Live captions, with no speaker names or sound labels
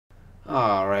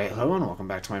Alright, hello and welcome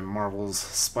back to my Marvel's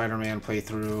Spider-Man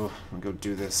playthrough. I'm gonna go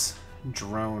do this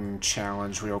drone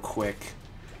challenge real quick.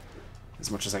 As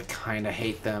much as I kinda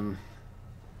hate them.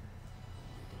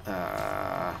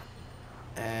 And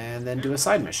then do a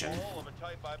side mission.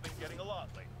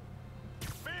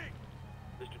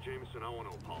 Mr. Jameson, I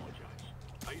want to apologize.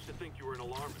 I used to think you were an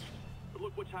alarmist, but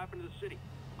look what's happened to the city.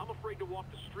 I'm afraid to walk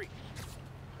the streets.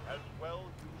 As well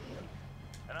you should.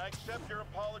 And I accept your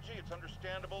apology. It's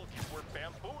understandable. You were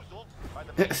bamboozled by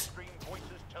the mainstream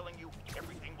voices telling you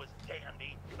everything was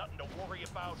dandy, nothing to worry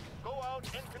about. Go out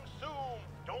and consume.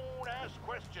 Don't ask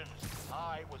questions.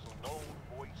 I was a lone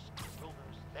voice in the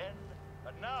wilderness then,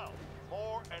 but now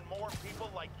more and more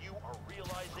people like you are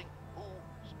realizing who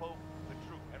spoke the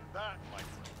truth. And that, my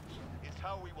friends, is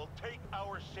how we will take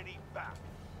our city back.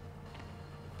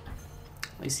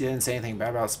 At least he didn't say anything bad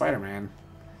about Spider-Man.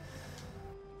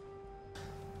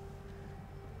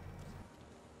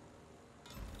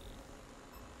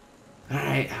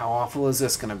 Alright, how awful is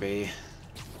this gonna be?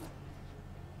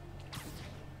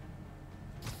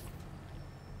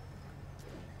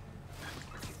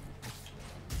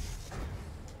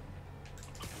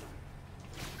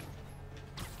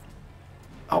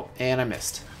 Oh, and I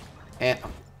missed. And,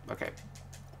 oh, okay.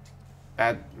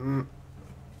 Bad.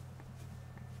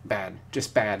 Bad.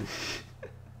 Just bad.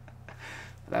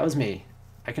 That was me.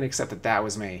 I can accept that that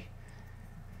was me.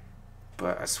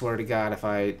 But I swear to God, if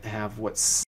I have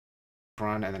what's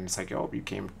run and then it's like, oh, you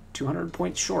came 200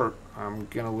 points short, I'm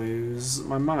gonna lose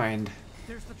my mind.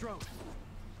 There's the drone.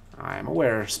 I'm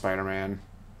aware, Spider-Man.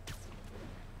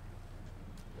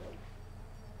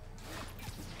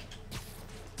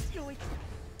 Yoink.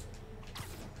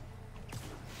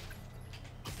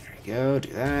 There you go,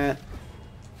 do that.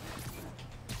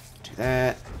 Do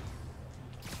that.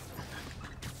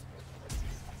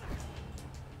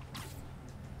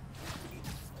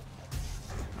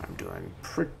 I'm doing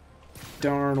pretty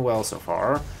darn well so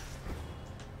far.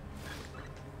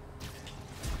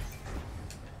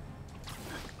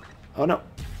 Oh no.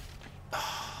 I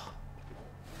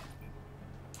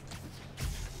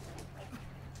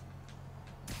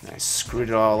screwed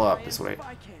it all up, is what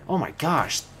I... Oh my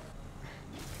gosh.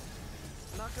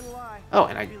 Not gonna lie. Oh,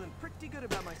 and I... Feeling pretty good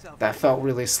about myself. That felt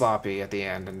really sloppy at the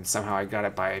end, and somehow I got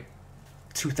it by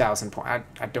 2,000 points.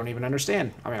 I don't even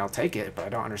understand. I mean, I'll take it, but I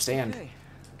don't understand. Okay.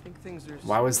 I think things are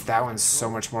Why was that one so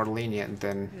much more lenient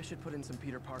than Maybe I should put in some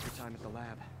Peter Parker time at the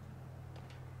lab.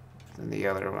 the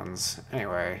other ones?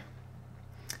 Anyway,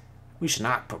 we should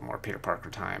not put more Peter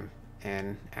Parker time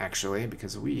in, actually,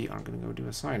 because we are going to go do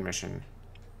a side mission.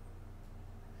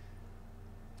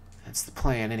 That's the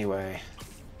plan, anyway.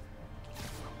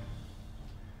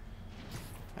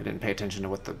 I didn't pay attention to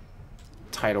what the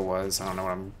title was. I don't know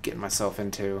what I'm getting myself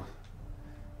into.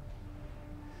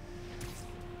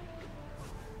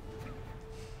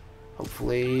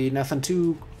 Hopefully nothing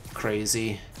too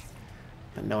crazy.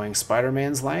 But knowing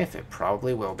Spider-Man's life, it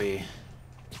probably will be.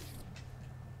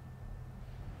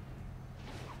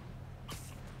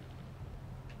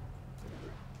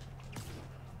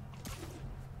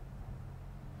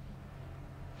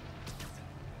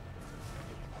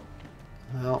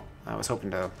 Well, I was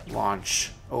hoping to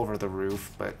launch over the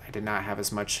roof, but I did not have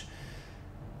as much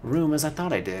room as I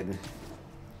thought I did.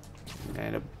 I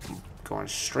ended up going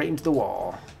straight into the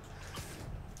wall.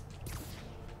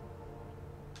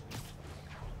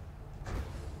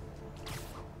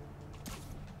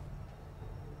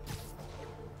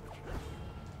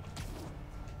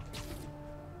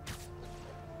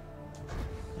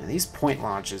 And these point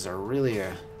launches are really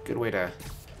a good way to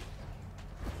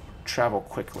travel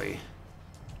quickly.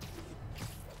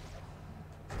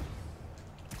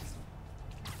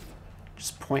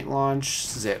 Just point launch,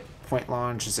 zip. Point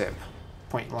launch, zip.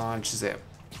 Point launch, zip.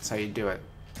 That's how you do it.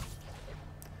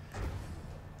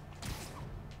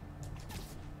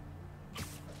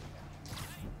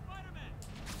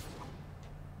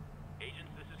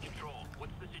 Agents, this is Control.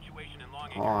 What's the situation in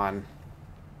Long Hold on.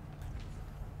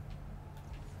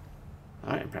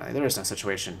 Alright, apparently there is no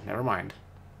situation. Never mind.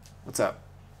 What's up?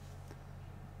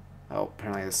 Oh,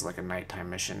 apparently this is like a nighttime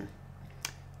mission.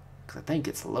 Because I think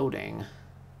it's loading.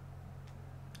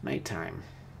 Nighttime.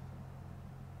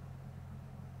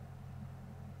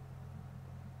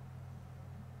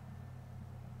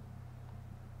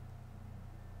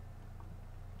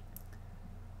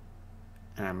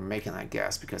 And I'm making that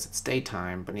guess because it's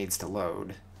daytime but needs to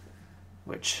load.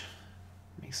 Which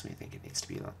makes me think it needs to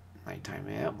be nighttime.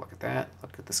 Yeah, look at that.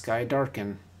 Look at the sky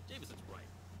darken. Jameson's right.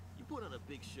 You put on a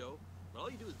big show, but all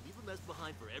you do is leave a mess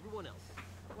behind for everyone else.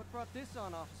 What brought this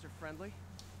on, Officer Friendly?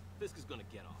 Fisk is gonna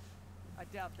get off. I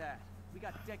doubt that. We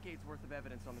got decades worth of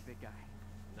evidence on the big guy.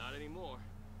 Not anymore.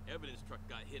 Evidence truck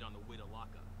got hit on the way to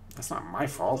lockup. That's not my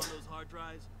fault. Those hard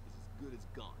drives is as good as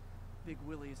gone. Big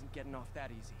Willie isn't getting off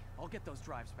that easy. I'll get those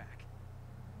drives back.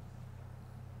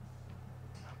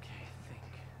 Okay,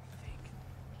 think.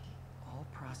 All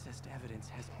processed evidence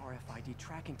has RFID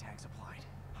tracking tags applied.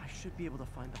 I should be able to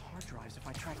find the hard drives if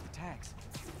I track the tags.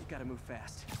 You gotta move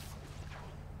fast.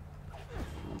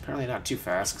 Apparently not too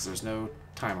fast, because there's no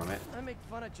time limit. I make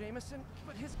fun of Jameson,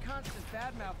 but his constant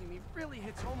bad-mouthing me really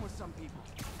hits home with some people.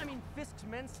 I mean, Fisk's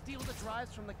men steal the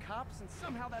drives from the cops, and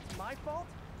somehow that's my fault?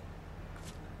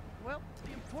 Well,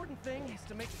 the important thing is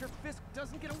to make sure Fisk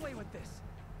doesn't get away with this.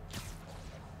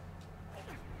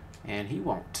 And he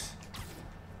won't.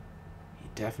 He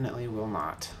definitely will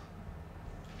not.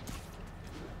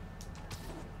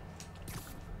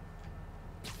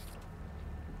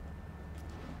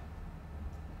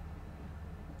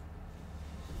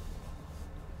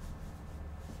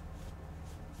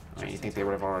 I mean, you think they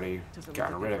would have already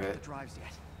gotten rid of it. Drives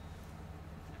yet.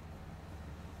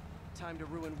 Time to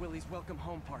ruin Willie's welcome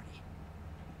home party.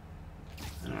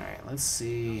 Alright, let's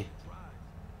see.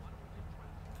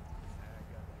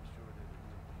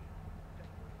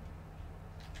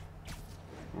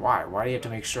 Why? Why do you have to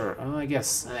make sure? Oh, I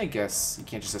guess you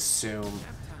can't just assume.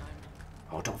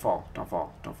 Oh, don't fall. Don't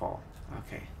fall. Don't fall.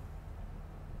 Okay.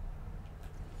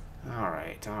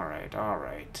 Alright.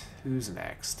 Who's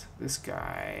next? This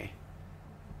guy.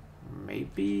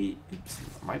 Maybe. Oops,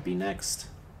 might be next.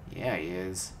 Yeah, he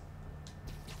is.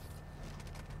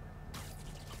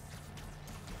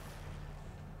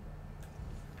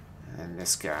 And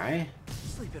this guy.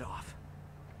 Sleep it off.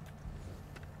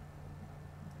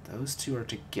 Those two are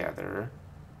together.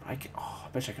 I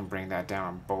bet you I can bring that down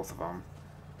on both of them.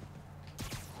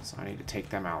 So I need to take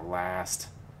them out last.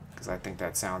 Because I think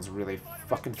that sounds really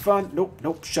fucking fun.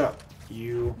 Nope, shut up.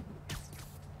 You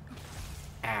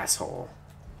asshole.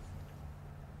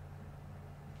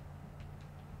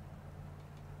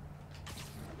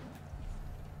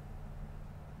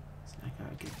 So I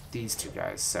gotta get these two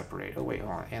guys separated. Oh wait,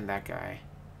 hold on. And that guy.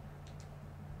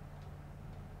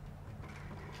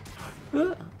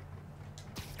 Good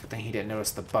thing he didn't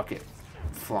notice the bucket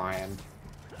flying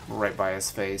right by his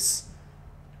face.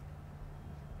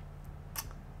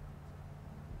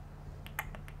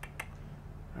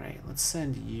 Alright, let's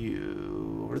send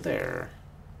you over there.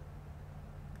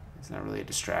 It's not really a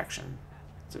distraction.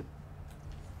 It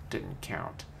didn't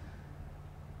count.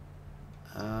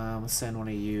 Let's send one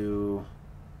of you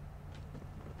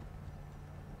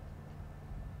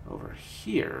over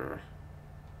here.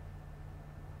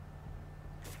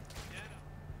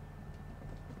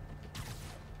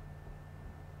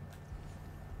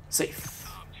 Safe.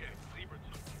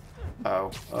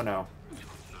 Oh no.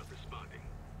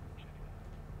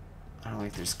 I don't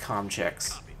think there's comm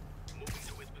checks.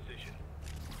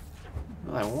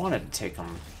 Well, I wanted to take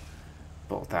them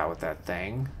both out with that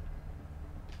thing,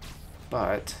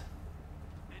 but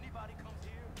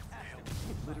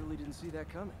Literally didn't see that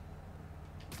coming.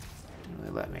 didn't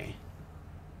really let me.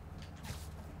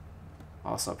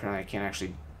 Also, apparently I can't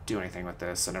actually do anything with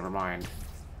this, so never mind.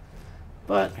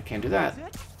 But I can't do that.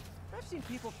 That's it? I've seen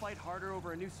people fight harder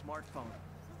over a new smartphone.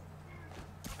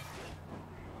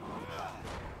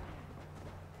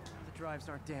 The drives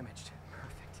aren't damaged.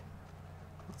 Perfect.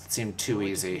 It seemed too I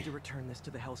just easy. need to return this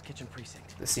to the Hell's Kitchen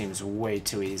precinct. This seems way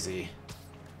too easy.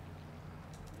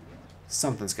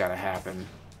 Something's gotta happen.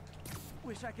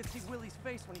 Wish I could see Willie's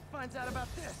face when he finds out about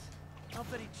this. I'll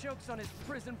bet he chokes on his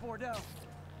prison Bordeaux.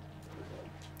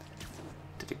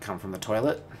 Did it come from the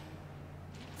toilet?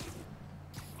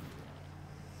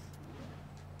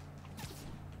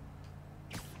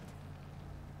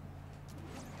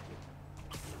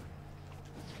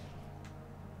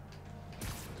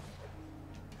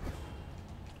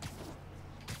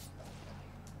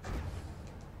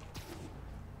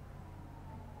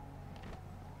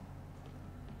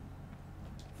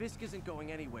 Fisk isn't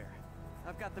going anywhere.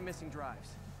 I've got the missing drives.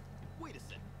 Wait a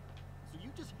sec. So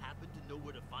you just happen to know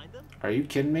where to find them? Are you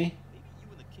kidding me? Maybe you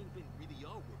and the Kingpin really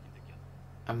are working together.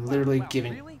 I'm literally Wow,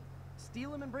 giving... Really?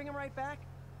 Steal him and bring him right back?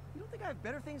 You don't think I have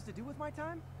better things to do with my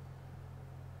time?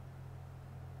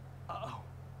 Uh-oh.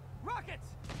 Rockets!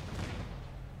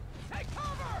 Take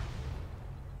cover!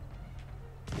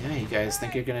 Yeah, you guys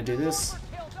think you're gonna do this?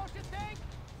 Overkill, don't you think?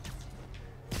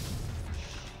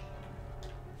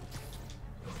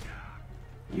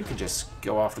 You could just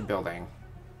go off the building.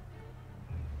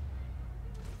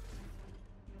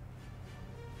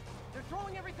 They're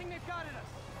throwing everything they've got at us.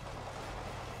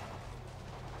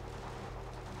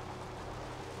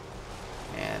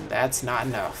 And that's not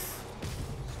enough.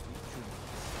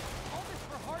 All this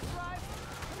for hard drives?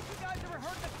 Haven't you guys ever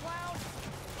heard the cloud?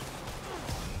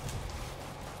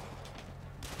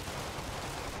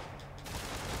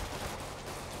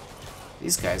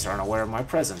 These guys aren't aware of my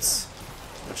presence,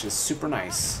 which is super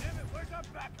nice.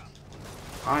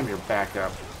 I'm your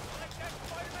backup.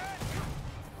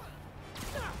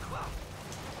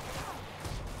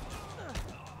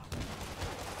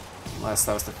 Unless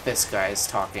that was the Fisk guys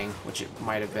talking, which it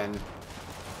might have been.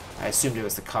 I assumed it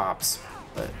was the cops,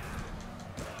 but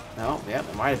no, yep,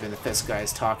 it might have been the Fisk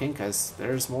guys talking, because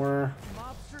there's more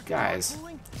guys.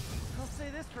 I'll say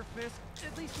this for Fisk,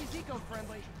 at least he's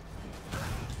eco-friendly.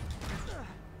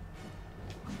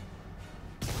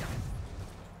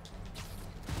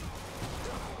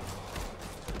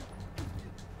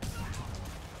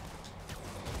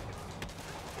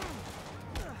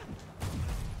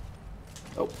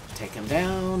 Oh, take him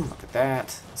down. Look at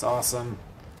that. It's awesome.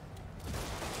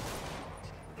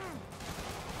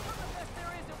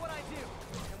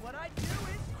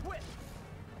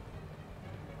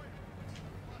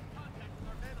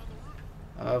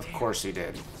 Of course he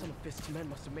did. Some of Fisk's men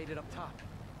must have made it up top.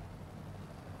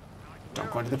 Don't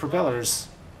go into the propellers.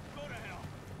 Go to hell.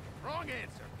 Wrong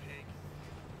answer, pig.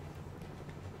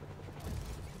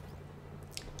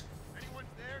 Anyone's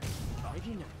there?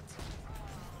 Maybe not.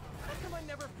 How come I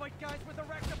never fight guys with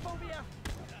arachnophobia?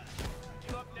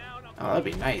 You up now and I'll Oh, that'd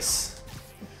be nice.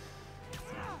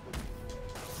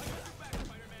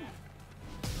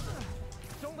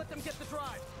 Don't let them get the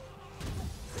drive.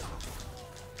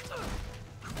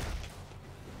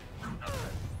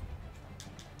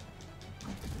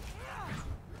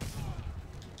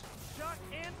 Shot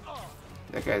and off.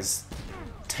 That guy's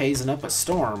tasing up a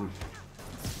storm.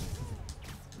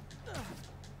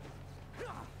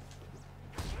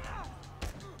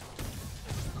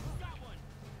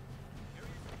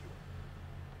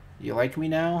 You like me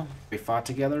now? We fought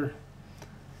together?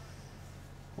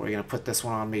 Or are you gonna put this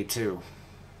one on me too?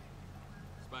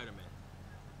 Spider-Man,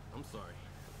 I'm sorry.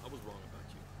 I was wrong about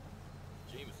you.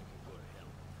 Jameson can go to hell.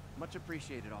 Much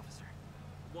appreciated, officer.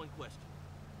 One question.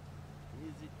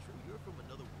 Is it true you're from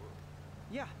another world?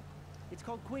 Yeah, it's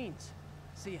called Queens.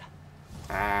 See ya.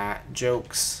 Ah,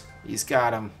 jokes. He's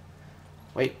got him.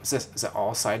 Wait, is it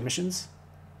all side missions?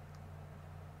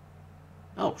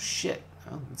 Oh shit.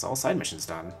 Well, it's all side missions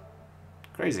done.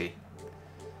 Crazy.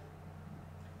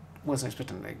 Wasn't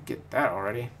expecting to get that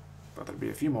already. Thought there'd be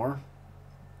a few more.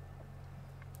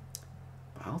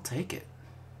 But I'll take it.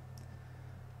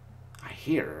 I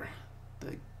hear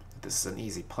that this is an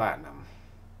easy platinum,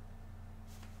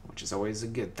 which is always a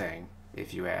good thing,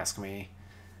 if you ask me.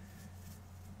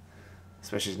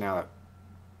 Especially now that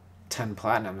 10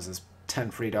 platinums is 10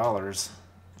 free dollars.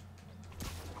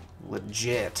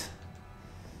 Legit.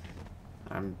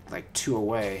 I'm like 2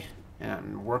 away, and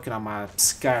I'm working on my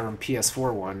Skyrim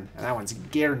PS4 one, and that one's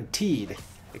guaranteed,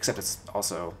 except it's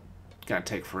also gonna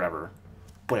take forever.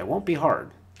 But it won't be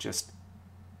hard, just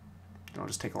it'll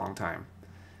just take a long time.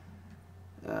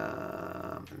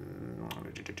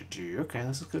 Okay,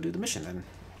 let's go do the mission then.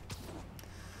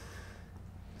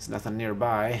 There's nothing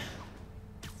nearby.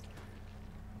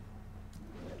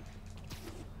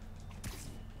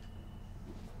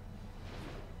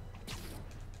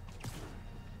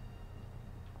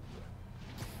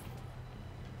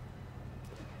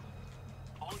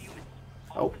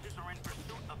 Oh.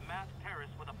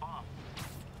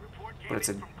 But it's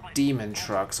a demon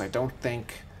truck, so I don't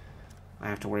think I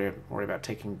have to worry about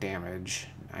taking damage.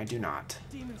 I do not.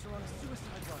 Demons are on a suicide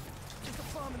run. There's a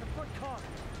bomb in the front car.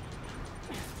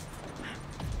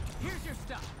 Here's your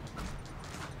stuff.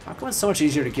 How come it's so much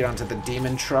easier to get onto the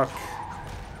demon truck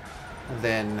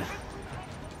than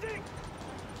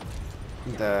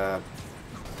the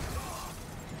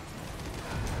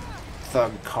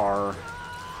thug car?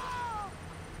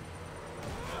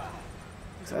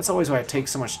 So that's always why I take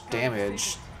so much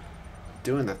damage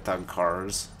doing the thug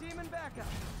cars. Demon backup.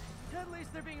 At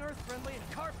least they're being earth-friendly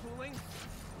and carpooling.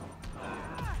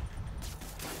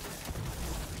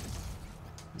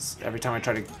 Every time I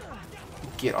try to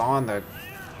get on the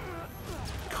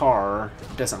car,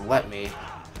 it doesn't let me.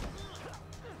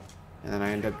 And then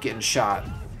I end up getting shot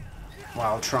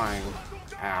while trying.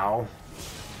 Ow.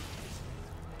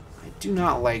 I do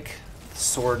not like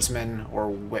swordsmen or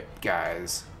whip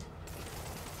guys.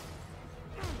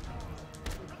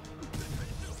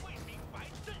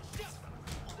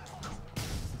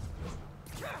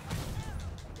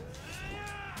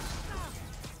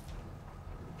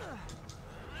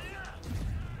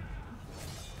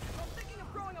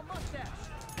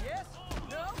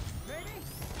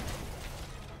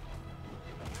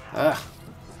 Ugh.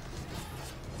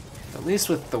 At least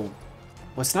with the...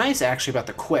 What's nice actually about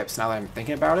the quips, now that I'm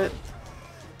thinking about it,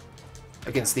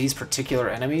 against these particular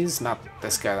enemies, not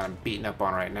this guy that I'm beating up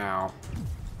on right now,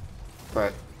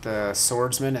 but the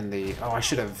swordsman and the... Oh, I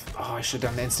should have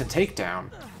done the instant takedown.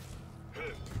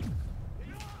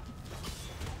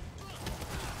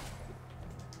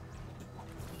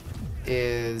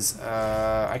 Is,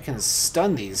 I can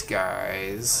stun these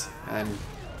guys and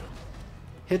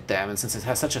hit them, and since it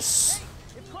has such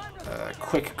a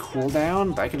quick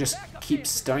cooldown, I can just keep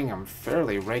stunning them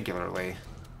fairly regularly.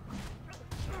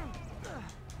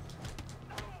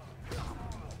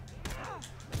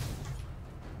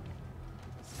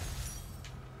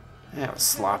 That was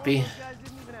sloppy.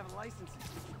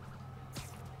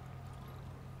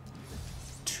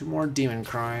 2 more demon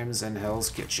crimes in Hell's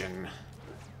Kitchen.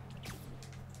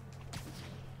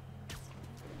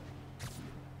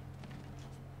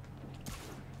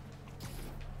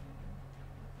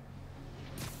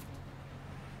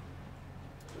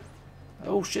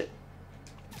 Oh shit.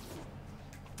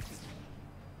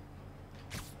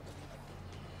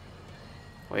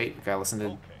 Wait, gotta listen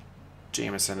to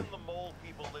Jameson. Even the mole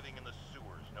people living in the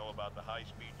sewers know about the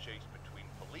high-speed chase between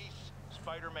police,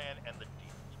 Spider-Man, and the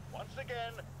demons. Once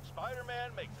again,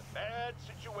 Spider-Man makes a bad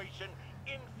situation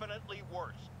infinitely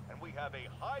worse. And we have a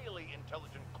highly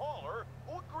intelligent caller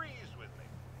who agrees with me.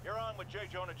 You're on with J.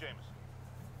 Jonah Jameson.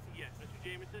 Yes, Mr.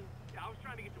 Jameson. I was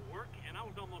trying to get to work, and I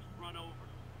was almost run over.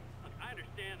 Look, I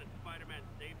understand that Spider-Man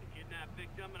saved the kidnapped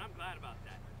victim, and I'm glad about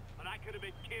that. But I could have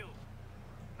been killed.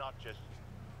 Not just you.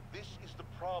 This is the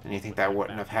problem. And you think that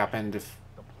wouldn't have happened if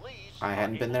the police I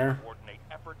hadn't been are able there? to coordinate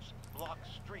efforts, block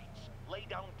streets, lay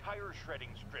down tire shredding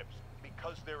strips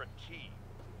because they're a team.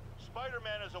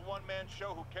 Spider-Man is a one-man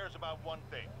show who cares about one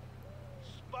thing.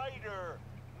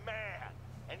 Spider-Man.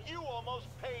 And you almost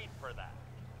paid for that.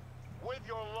 With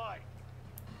your life.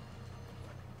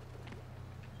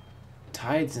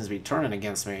 Tide seems to be turning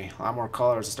against me. A lot more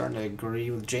callers are starting to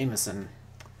agree with Jameson.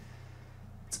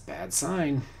 It's a bad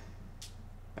sign.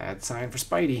 Bad sign for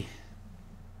Spidey.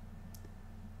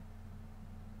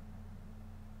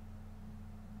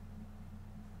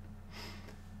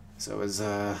 So is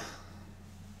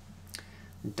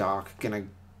Doc gonna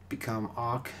become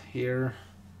Ock here?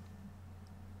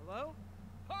 Hello?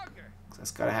 Parker! 'Cause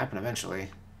that's gotta happen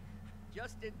eventually.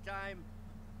 Just in time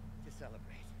to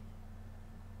celebrate.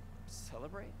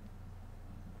 Celebrate?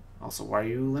 Also, why are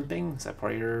you limping? Is that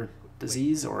part of your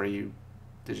disease, or did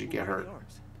you get hurt?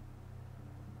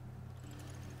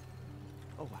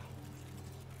 Oh wow.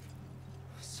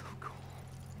 So cool.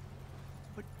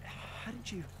 But how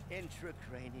did you...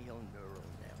 Intracranial neural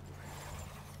network.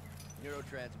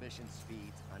 Neurotransmission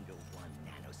speeds under 1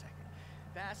 nanosecond.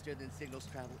 Faster than signals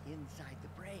travel inside the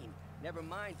brain. Never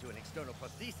mind to an external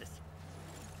prosthesis.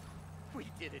 We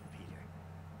did it, Peter.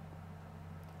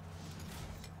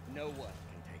 No one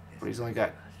can take this. But he's only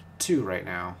got 2 right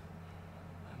now.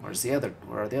 Where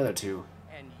are the other 2?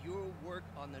 And your work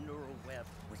on the neural web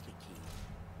was the key.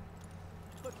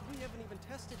 But we haven't even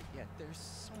tested it yet. There's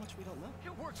so much we don't know.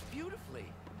 It works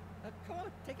beautifully. Come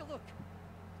on, take a look.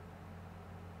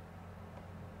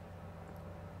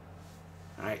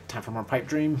 Alright, time for more pipe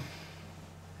dream. This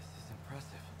is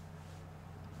impressive.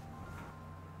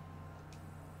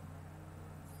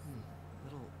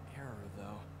 Little error,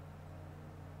 though.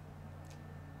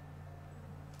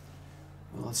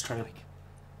 Well, let's try to... Like,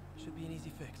 should be an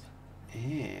easy fix.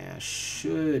 Yeah,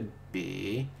 should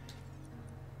be.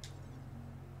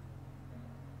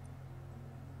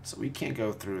 So we can't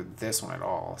go through this one at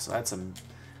all. So that's a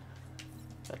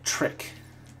trick.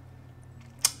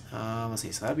 Let's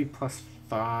see. So that'd be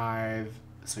 +5.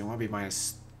 So we want to be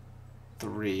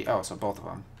 -3. Oh, so both of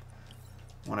them.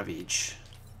 1 of each.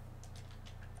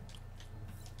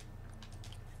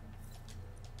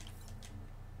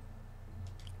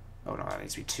 Oh no, that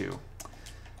needs to be 2.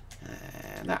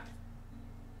 And that.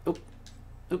 Oop.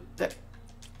 Oop. That.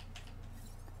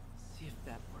 See if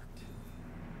that worked.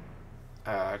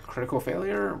 Critical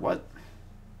failure? What?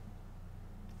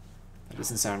 That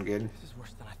doesn't sound good. This is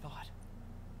worse than I thought.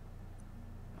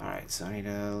 Alright, so I need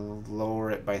to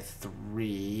lower it by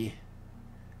 3.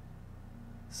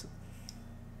 So,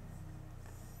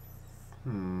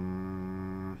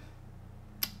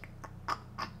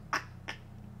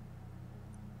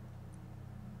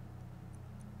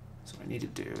 So what I need to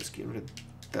do is get rid of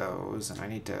those, and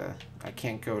I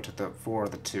can't go to the 4 or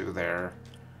the 2 there.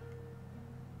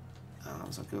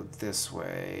 So I'll go this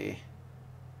way.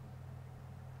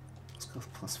 Let's go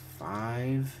with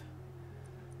 +5.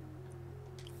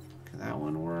 Can that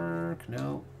one work?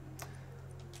 No.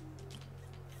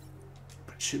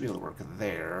 But it should be able to work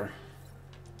there.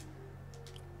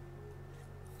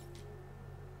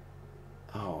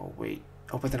 Oh, wait.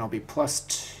 Oh, but then I'll be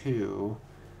 +2.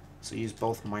 So use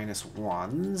both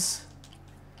 -1s.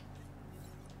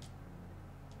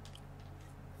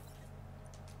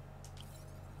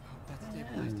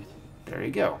 And there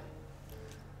you go.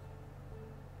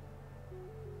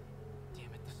 Damn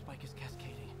it, the spike is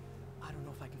cascading. I don't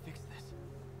know if I can fix this.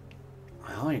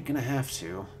 Well, you're gonna have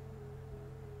to.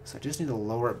 So I just need to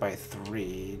lower it by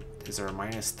 3. Is there a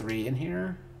 -3 in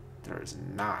here? There is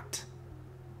not.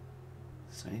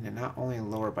 So I need to not only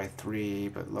lower by 3,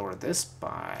 but lower this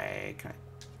by...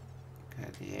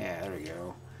 yeah, there we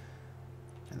go.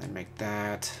 And then make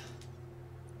that...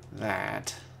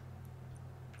 that...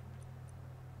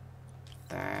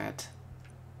 that...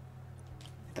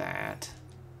 that...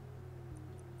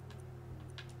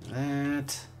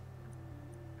 that...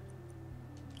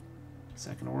 Is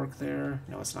that gonna work there?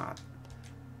 No, it's not.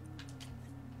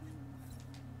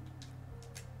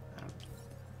 Come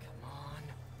on.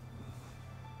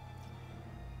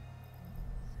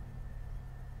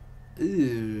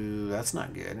 Ooh, that's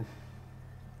not good.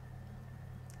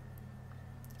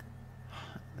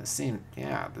 This seems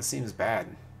bad. This is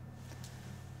bad.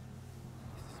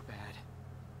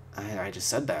 I just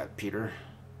said that, Peter.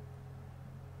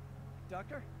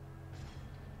 Doctor?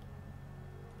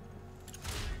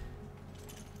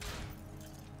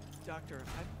 Doctor,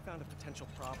 I've found a potential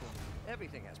problem.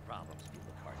 Everything has problems,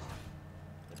 people, Carson.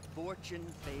 But fortune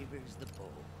favors the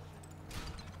bold.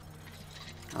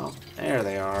 Oh, there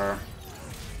they are.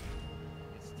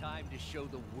 It's time to show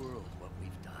the world what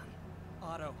we've done.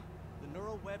 Otto, the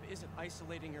neural web isn't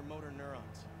isolating your motor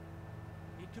neurons.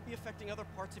 It could be affecting other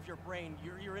parts of your brain,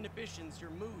 your inhibitions,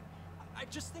 your mood. I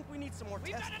just think we need some more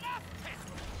We've tests. got enough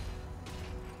tests!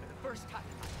 For the first time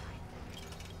in my life,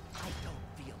 I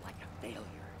don't feel like a failure.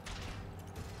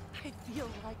 I feel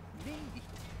like me.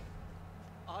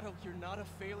 Otto, you're not a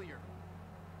failure.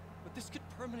 But this could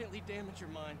permanently damage your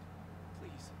mind.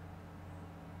 Please.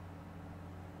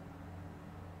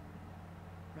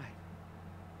 Right.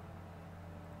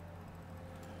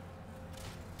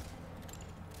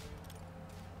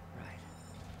 Right.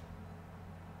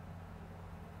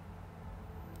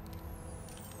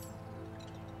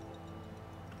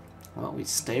 Well, we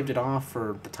staved it off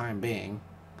for the time being.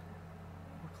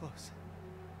 We're close.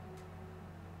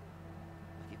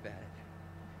 Keep at it.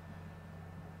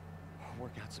 I'll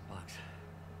work out some bugs.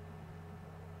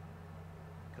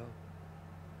 Go.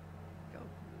 Go.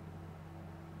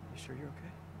 You sure you're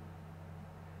okay?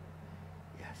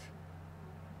 Yes.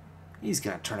 He's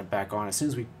gonna turn it back on as soon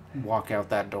as we walk out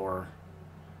that door.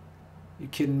 You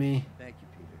kidding me? Thank you,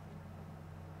 Peter.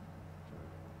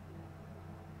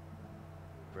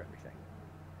 For everything.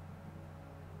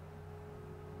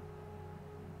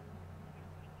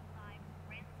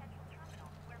 Grand Central Terminal,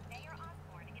 where Mayor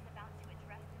Osborne is about to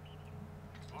address the media.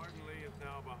 Martin Lee is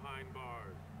now behind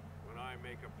bars. When I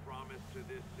make a promise to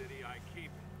this city, I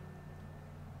keep it.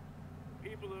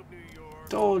 People of New York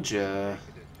Told ya.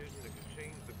 make a decision that could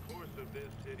change the course of this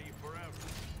city forever.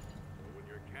 So when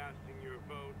you're casting your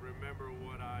vote, remember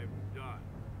what I've done.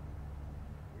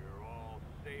 We're all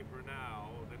safer now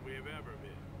than we have ever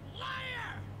been.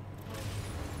 Liar!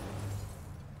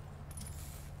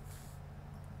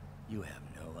 You have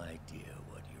no idea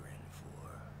what you're in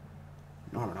for.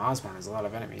 Norman Osborn has a lot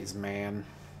of enemies, man.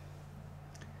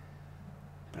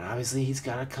 But obviously he's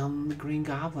gotta come the Green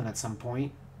Goblin at some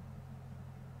point.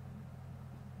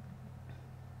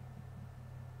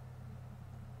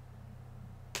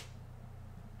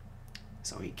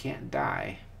 So he can't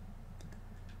die.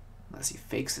 Unless he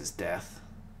fakes his death.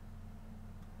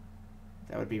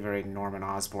 That would be very Norman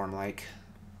Osborn-like.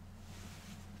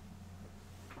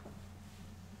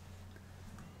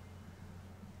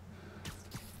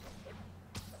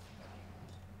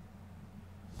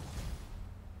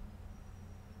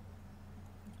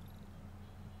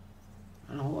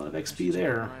 Not a whole lot of XP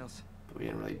there, Miles. but we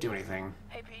didn't really do anything.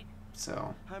 Hey, Pete.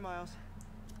 So, Hi, Miles.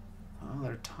 oh,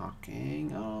 they're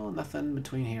talking. Oh, nothing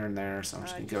between here and there, so I'm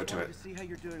just gonna go to it. To see how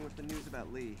you're doing with the news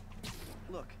about Lee.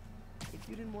 Look, if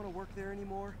you didn't want to work there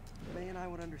anymore, May and I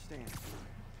would understand.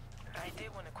 I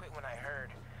did want to quit when I heard.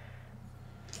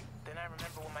 Then I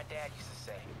remember what my dad used to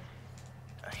say.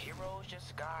 A hero is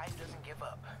just a guy who doesn't give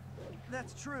up.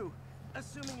 That's true,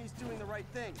 assuming he's doing the right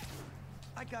thing.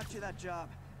 I got you that job.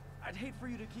 I'd hate for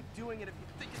you to keep doing it if you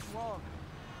think it's wrong.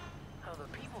 Oh, the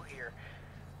people here,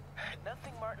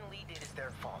 nothing Martin Lee did is their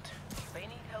fault. They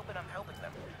need help and I'm helping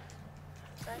them.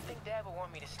 I think Dad would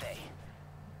want me to stay.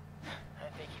 I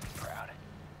think he'd be proud.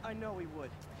 I know he would.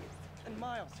 And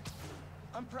Miles,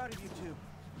 I'm proud of you too.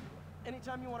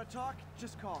 Anytime you want to talk,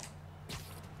 just call.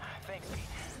 Thanks, Pete.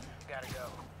 Gotta go.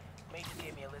 May just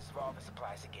gave me a list of all the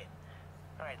supplies to get.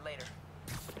 All right, later.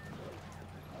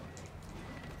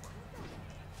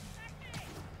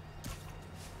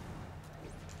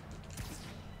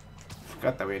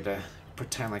 Forgot that we had to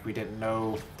pretend like we didn't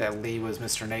know that Lee was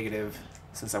Mr. Negative,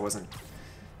 since that wasn't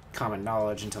common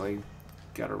knowledge until he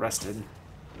got arrested.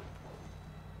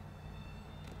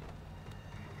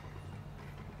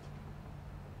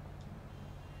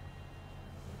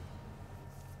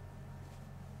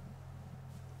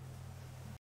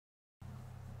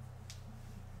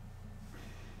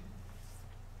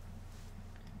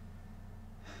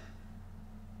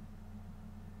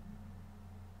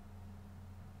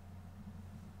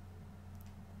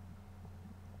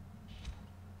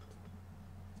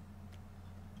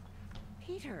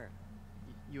 Peter,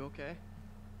 you okay?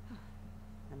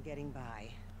 I'm getting by.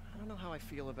 I don't know how I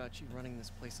feel about you running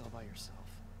this place all by yourself.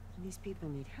 These people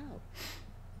need help.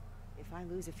 If I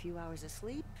lose a few hours of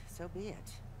sleep, so be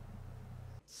it.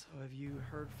 So have you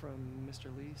heard from Mr.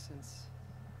 Lee since?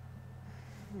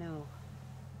 No.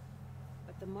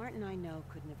 But the Martin I know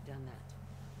couldn't have done that.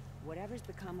 Whatever's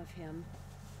become of him,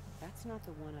 that's not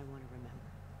the one I want to remember.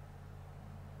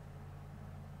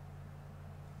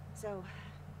 So,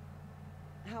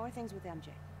 how are things with MJ?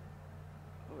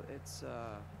 Oh, it's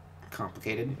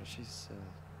Complicated. you know, she's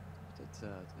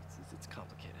it's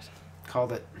complicated.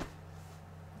 Called it.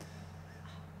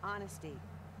 Honesty.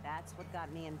 That's what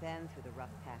got me and Ben through the rough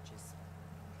patches.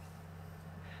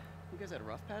 You guys had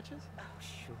rough patches? Oh,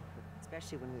 sure.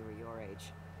 Especially when we were your age.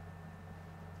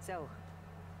 So,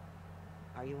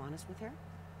 are you honest with her?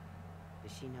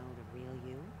 Does she know the real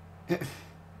you?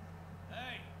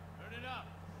 Hey, turn it up.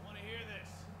 I want to hear this.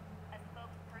 A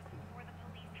spokesperson for the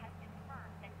police has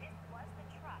confirmed that this was the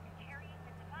truck carrying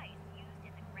the device used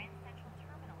in the Grand Central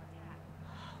Terminal attack.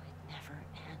 Oh, it never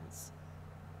ends.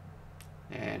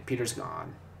 And Peter's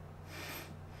gone.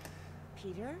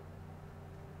 Peter?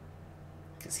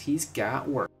 Because he's got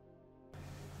work.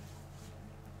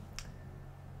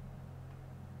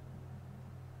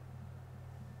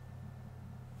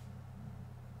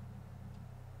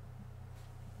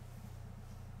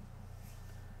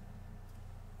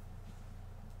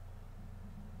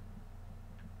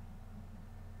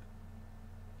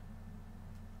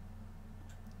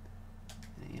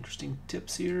 Any interesting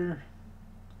tips here?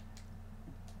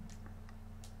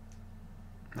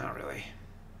 Not really.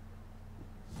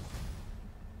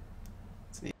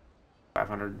 It's an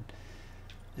 500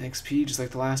 XP, just like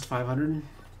the last 500.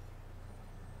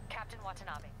 Captain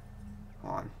Watanabe.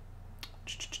 Hold on.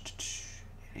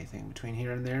 Anything between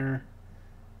here and there?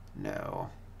 No.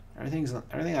 Everything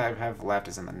I have left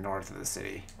is in the north of the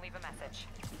city. Leave a message.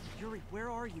 Yuri, where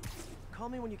are you? Call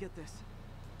me when you get this.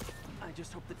 I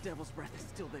just hope the Devil's Breath is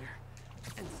still there.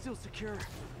 And still secure.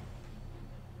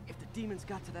 If the demons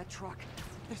got to that truck,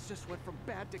 this just went from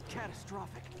bad to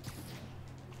catastrophic.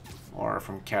 Or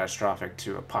from catastrophic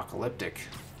to apocalyptic.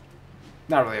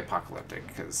 Not really apocalyptic,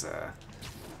 because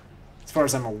as far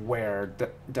as I'm aware,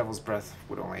 Devil's Breath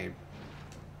would only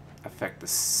affect the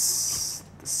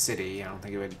city. I don't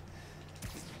think it would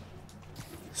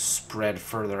spread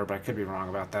further, but I could be wrong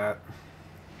about that.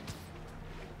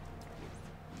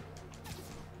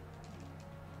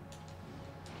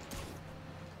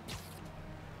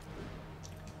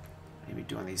 Maybe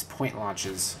doing these point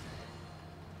launches.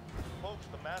 Folks,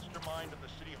 the mastermind of the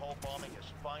City Hall bombing has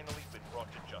finally been brought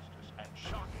to justice. And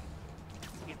shocking,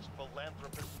 it's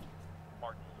philanthropist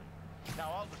Martin Lee.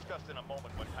 Now, I'll discuss in a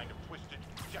moment what kind of twisted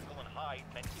Jekyll and Hyde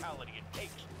mentality it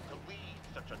takes to lead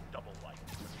such a double life.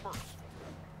 But first,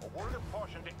 a word of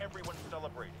caution to everyone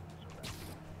celebrating his arrest.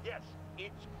 Yes,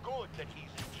 it's good that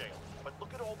he's in jail, but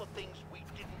look at all the things we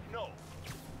didn't know.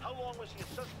 How long was he a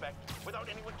suspect without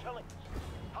anyone telling us?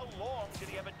 How long did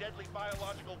he have a deadly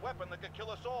biological weapon that could kill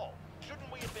us all?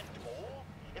 Shouldn't we have been told?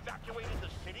 Evacuated the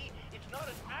city? It's not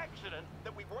an accident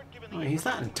that we weren't given the Well, he's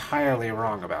not entirely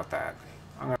wrong about that.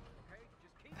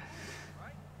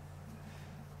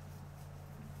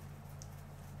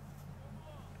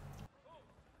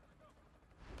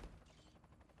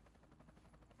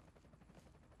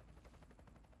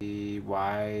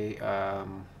 Why,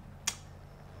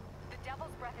 The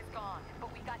Devil's Breath is gone,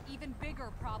 but we got even bigger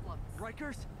problems.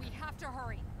 Rikers? We have to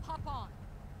hurry. Hop on.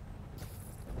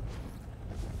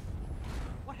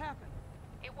 What happened?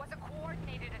 It was a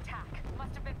coordinated attack.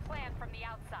 Must have been planned from the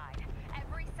outside.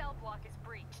 Every cell block is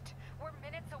breached. We're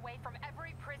minutes away from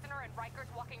every prisoner and Rikers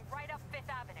walking right up 5th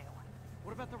Avenue.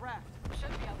 What about the raft?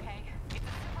 Should be okay. It's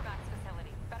a Supermax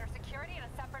facility. Better security and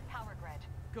a separate power grid.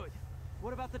 Good.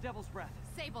 What about the Devil's Breath?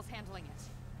 Sable's handling it.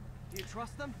 Do you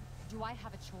trust them? Do I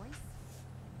have a choice?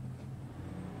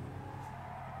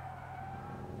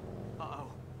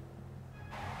 Uh-oh.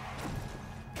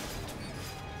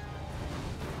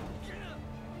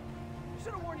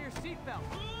 Should have worn your seatbelt.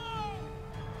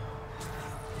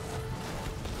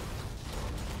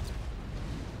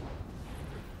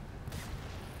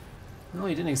 Well,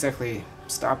 he didn't exactly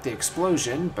stop the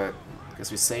explosion, but I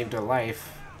guess we saved a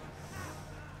life.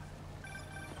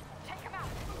 Take him out!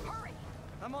 Hurry!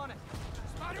 I'm on it.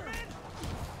 Spider-Man!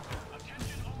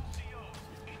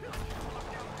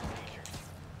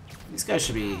 These guys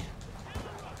should be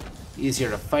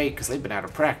easier to fight because they've been out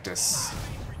of practice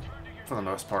for the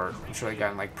most part. I'm sure they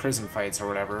got in like prison fights or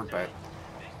whatever, but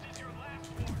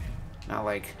not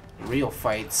like real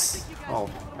fights. Well,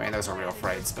 I mean those are real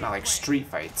fights, but not like street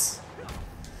fights.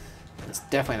 It's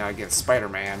definitely not against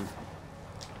Spider-Man.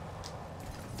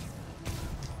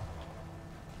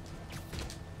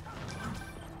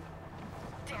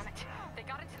 Damn it! They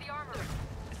got into the armory.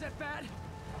 Is that bad?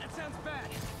 That sounds bad.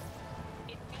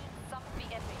 It means some of the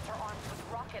inmates are armed with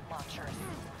rocket launchers.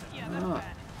 Yeah, that's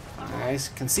Oh, bad. I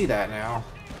can see that now.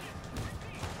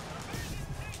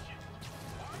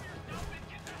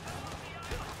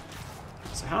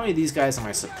 So how many of these guys am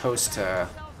I supposed to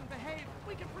Ourselves and behave.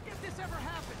 We can forget this ever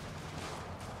happened.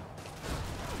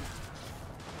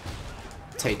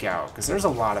 take out? Because there's a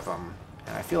lot of them,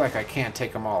 and I feel like I can't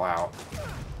take them all out.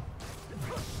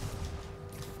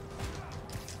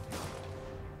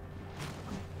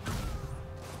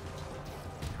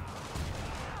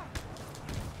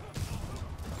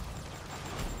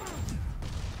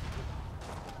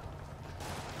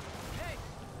 Hey,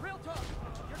 real talk.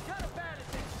 You're kind of bad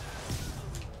at this.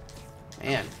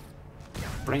 Man,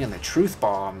 bringing the truth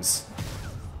bombs.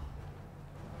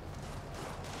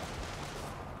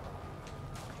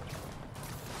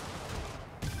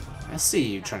 I see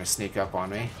you trying to sneak up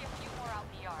on me. Get a few more out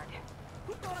in the yard.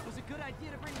 Who thought it was a good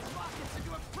idea to bring these rockets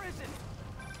into a prison?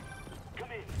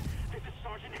 Come in. This is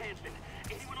Sergeant Hanson.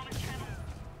 Anyone on the channel?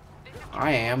 This is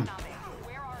I am.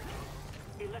 Where are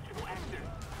you? Electrical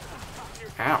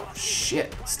access. Ow,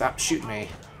 shit. Stop shooting me.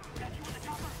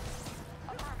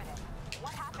 Affirmative.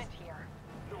 What happened here?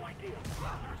 No idea.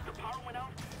 First the power went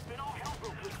out, then all hell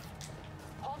broke loose.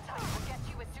 Hold tight. We'll get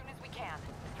you as soon as we can.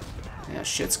 Yeah,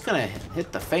 shit's gonna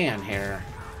hit the fan here.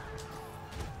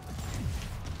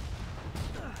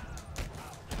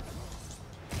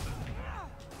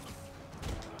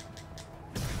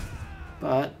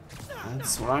 But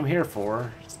that's what I'm here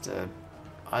for, is to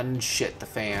unshit the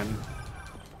fan.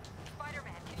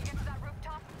 Spider-Man, can you get to that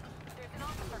rooftop? There's an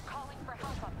officer calling for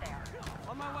help up there.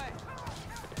 On my way.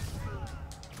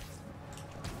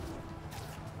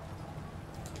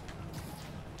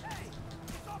 Hey,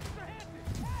 it's Officer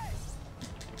Hanson. Hey!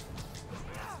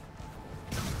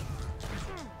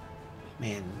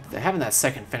 Man, having that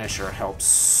second finisher helps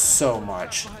so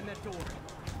much. Behind that door.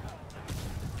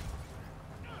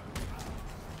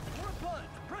 For a punch,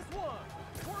 press 1.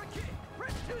 For a kick,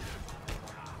 press 2.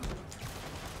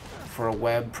 For a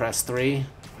web, press 3.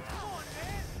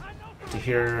 To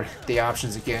hear the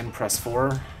options again, press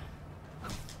 4.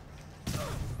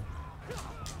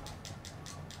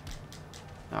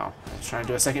 Oh, I was trying to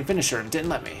do a second finisher and it didn't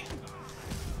let me.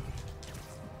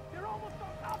 They're almost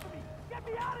on top of me. Get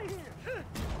me out of here.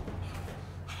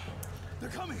 They're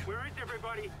coming. Where is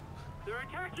everybody? They're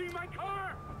attacking my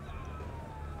car.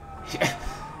 Yeah.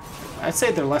 I'd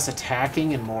say they're less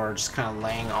attacking and more just kind of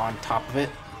laying on top of it.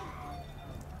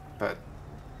 But...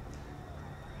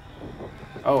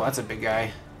 oh, that's a big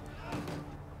guy.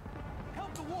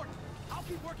 Help the warden. I'll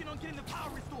keep working on getting the power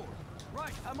restored.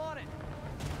 Right, I'm on it.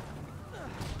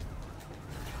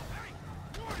 Hey,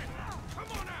 warden,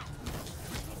 come on out.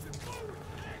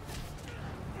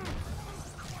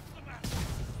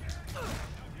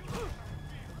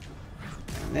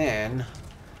 And then...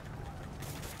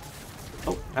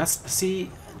 oh, that's...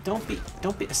 see... don't be...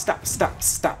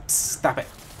 stop it.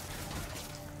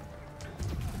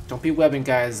 Don't be webbing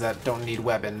guys that don't need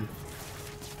webbing.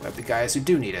 Web the guys who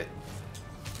do need it.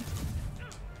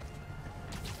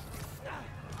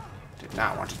 Did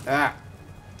not want to... ah!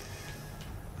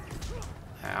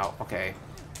 Ow, okay.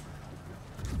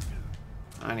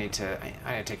 I need to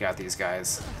take out these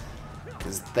guys.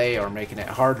 Because they are making it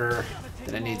harder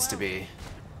than it needs to be.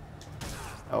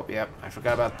 Oh, yep, I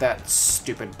forgot about that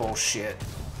stupid bullshit.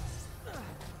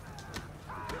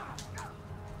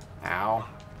 Ow.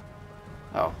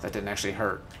 Oh, that didn't actually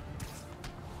hurt.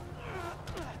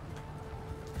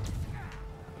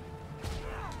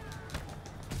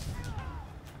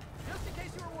 Just in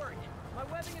case you were worried, my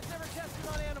webbing is never tested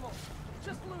on animals.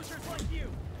 Just losers like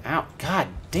you. Ow, god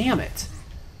damn it.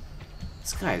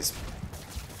 This guy's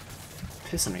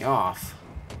pissing me off.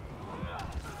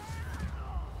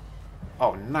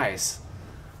 Oh, nice.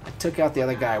 I took out the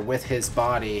other guy with his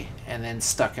body and then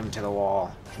stuck him to the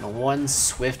wall in one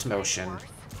swift motion.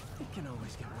 It can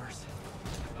always get worse.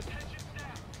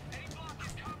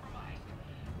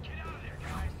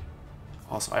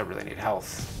 Also, I really need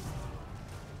health.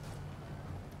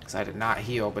 Because I did not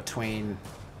heal between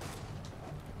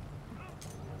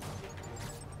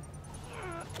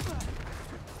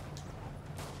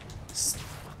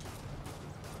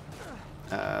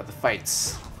the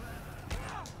fights.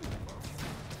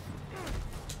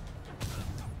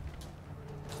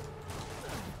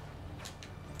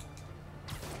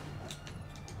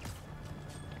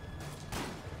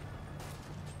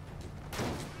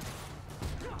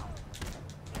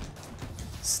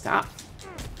 Stop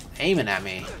aiming at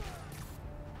me.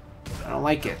 I don't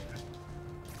like it.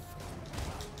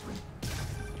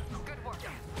 Good work.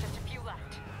 Just a few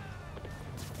left.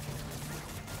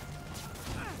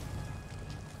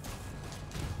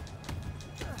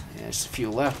 Yeah, just a few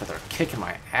left, but they're kicking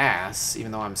my ass,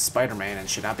 even though I'm Spider-Man and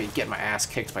should not be getting my ass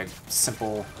kicked by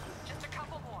simple Just a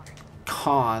couple more.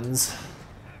 cons.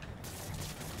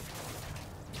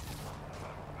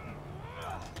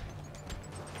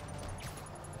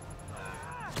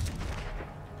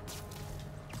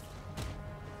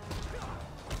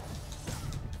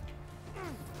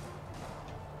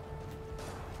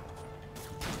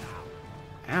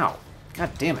 Ow. God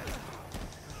damn it.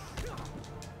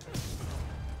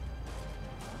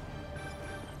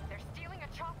 They're stealing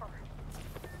a chopper.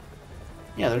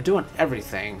 Yeah, they're doing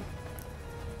everything.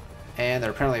 And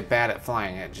they're apparently bad at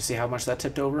flying it. Did you see how much that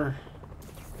tipped over?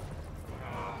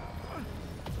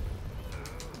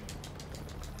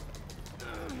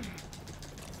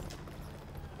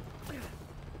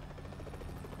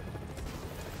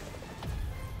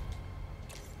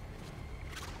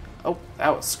 Oh,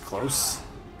 that was close.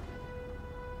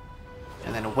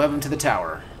 And then web them to the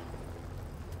tower.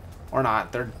 Or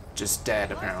not, they're just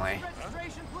dead apparently.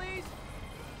 Registration, please.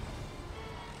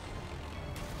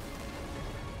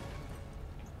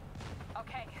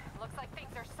 Okay, looks like things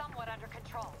are somewhat under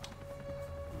control.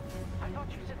 I thought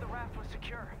you said the raft was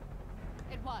secure.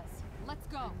 It was. Let's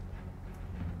go.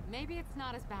 Maybe it's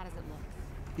not as bad as it looks.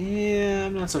 Yeah,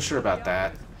 I'm not so sure about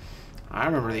that. I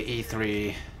remember the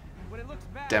E3 When it looks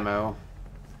bad, demo.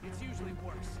 it's usually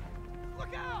worse.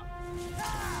 Look out!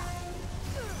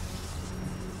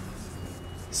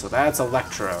 So that's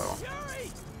Electro. Yuri!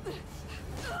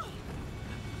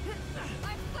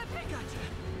 I'm slipping! Gotcha.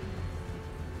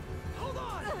 Hold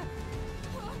on!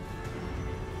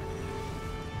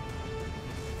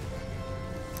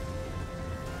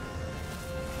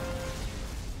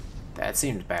 That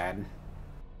seemed bad.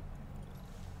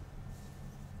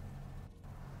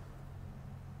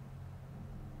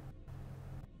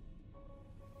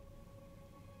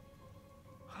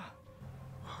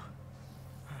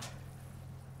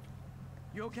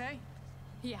 You okay?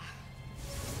 Yeah.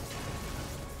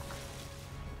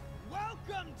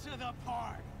 Welcome to the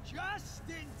party! Just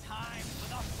in time for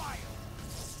the fire!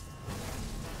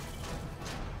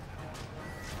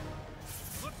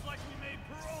 Looks like we made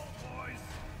parole, boys!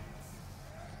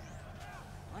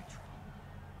 Electro.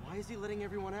 Why is he letting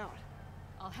everyone out?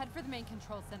 I'll head for the main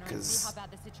control center and 'Cause see how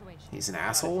bad the situation is. He's an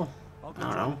asshole? I'll go I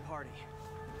don't join know. the party.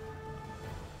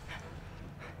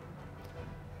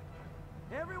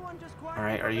 Everyone just quiet.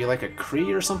 Alright, are you like a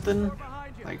Kree or something?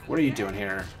 Like, what are you doing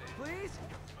here? Please?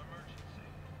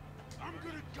 I'm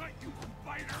gonna gut you,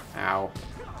 fighter! Ow.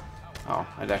 Oh,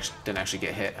 I didn't actually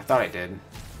get hit. I thought I did. I'm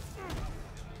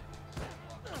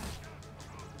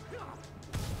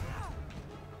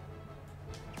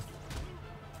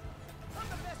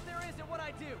the best there is at what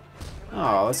I do.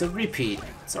 Oh, it's a repeat.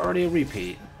 It's already a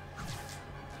repeat.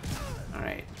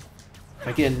 Alright. If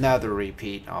I get another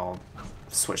repeat, I'll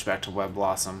switch back to Web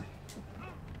Blossom.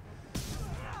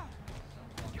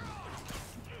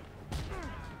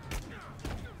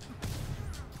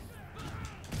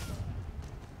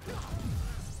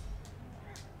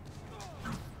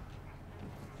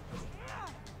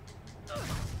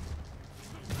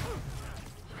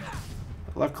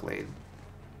 Luckily,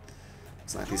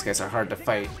 it's not like these guys are hard to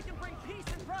fight. We can bring peace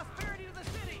and prosperity to the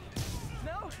city.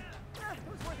 No? It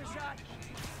was worth a shot.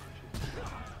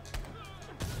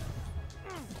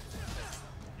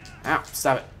 Ow,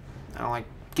 stop it. I don't like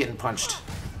getting punched.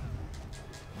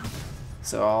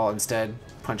 So I'll instead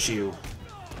punch you.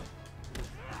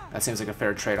 That seems like a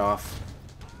fair trade-off.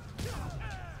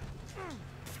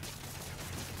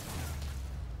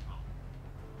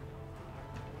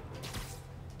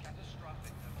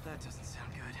 That doesn't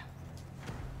sound good.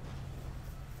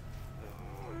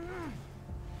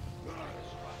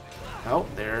 Oh,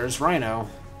 there's Rhino.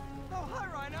 Oh, hi,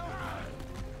 Rhino.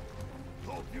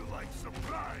 Hope you like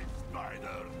surprise,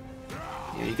 Spider!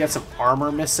 Yeah, you got some armor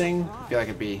missing. I feel like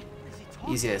it'd be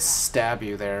easy to stab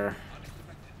you there.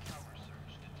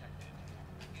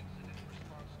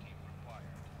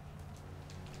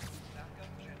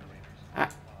 Ah.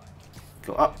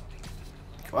 Go up.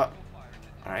 Go up.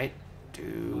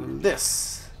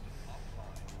 this.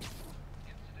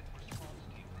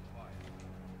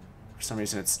 For some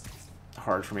reason it's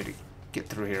hard for me to get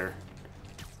through here.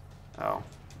 Oh,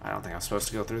 I don't think I'm supposed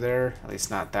to go through there, at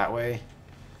least not that way.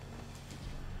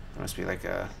 There must be like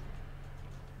a...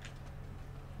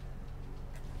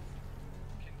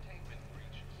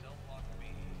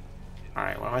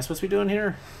 Alright, what am I supposed to be doing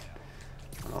here?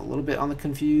 I'm a little bit on the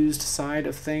confused side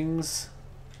of things.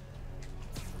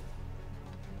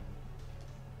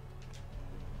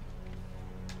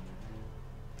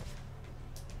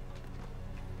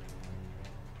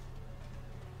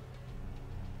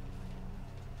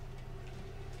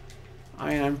 I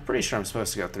mean, I'm pretty sure I'm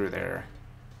supposed to go through there.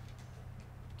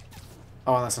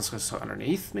 Oh, unless I'm supposed to go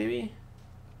underneath, maybe?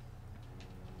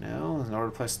 No, in order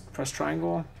to press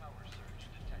triangle?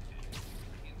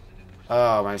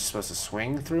 Oh, am I supposed to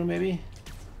swing through, maybe?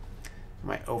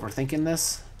 Am I overthinking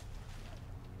this?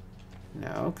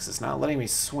 No, because it's not letting me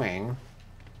swing.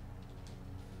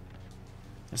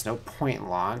 There's no point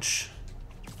launch.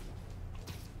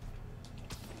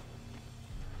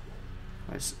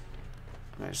 Am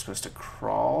I just supposed to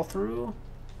crawl through?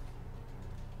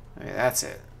 Maybe that's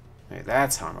it. Maybe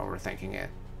that's how I'm overthinking it.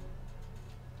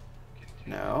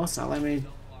 No, it's not letting me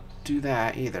do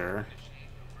that either.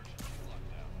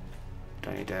 Do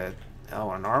I need to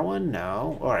L1 and R1?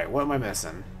 No. All right, what am I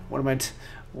missing? What am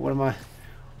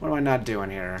I not doing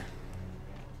here?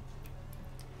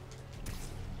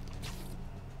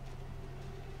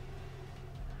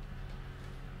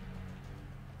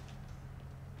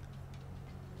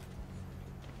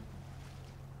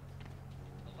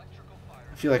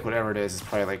 I feel like whatever it is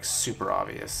probably like super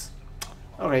obvious.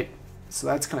 Alright, so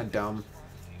that's kind of dumb.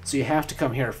 So you have to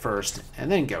come here first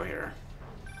and then go here.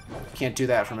 Can't do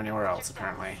that from anywhere else,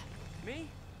 apparently. Me?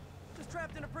 Just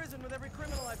trapped in a prison with every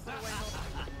criminal I've put away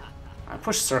home. I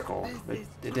pushed circle, but it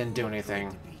didn't do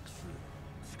anything.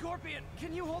 Scorpion,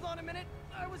 can you hold on a minute?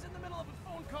 I was in the middle of a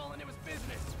phone call and it was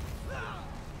business.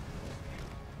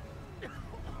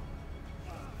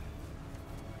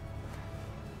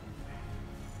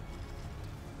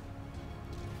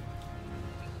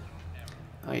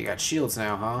 Oh, you got shields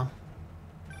now, huh?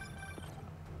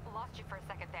 Lost you for a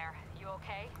second there. You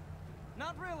okay?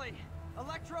 Not really.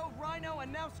 Electro, Rhino,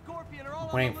 and now Scorpion are all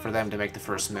Waiting for them to make the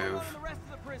first move.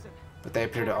 But they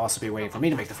appear to also be waiting for me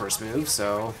to make the first move,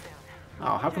 so...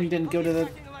 Oh, how come you didn't go to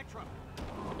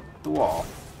the wall?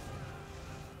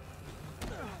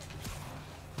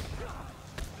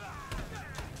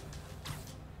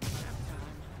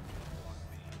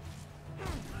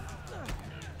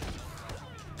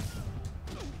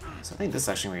 So I think this is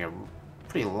actually going to be a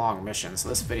pretty long mission, so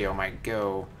this video might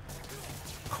go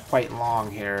quite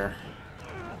long here.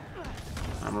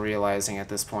 I'm realizing at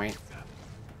this point.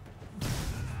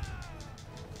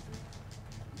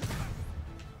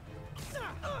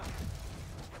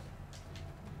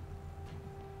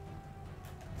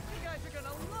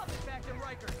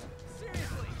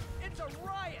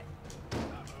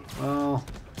 Well,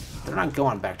 they're not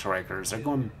going back to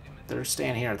Rikers. They're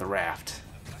staying here at the raft.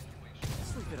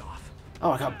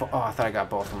 Oh, I thought I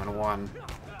got both of them in one.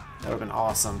 That would have been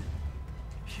awesome.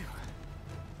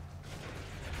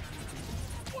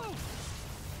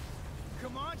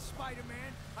 Come on, Spider-Man.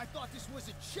 I thought this was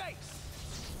a chase.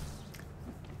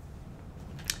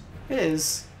 It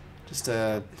is. Just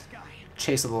a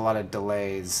chase with a lot of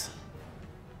delays.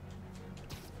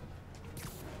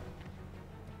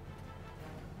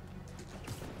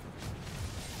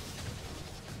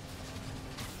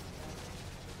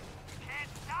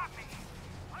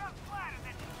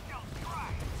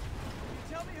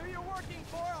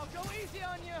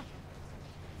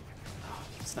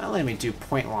 It's not letting me do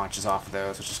point launches off of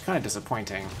those, which is kind of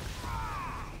disappointing.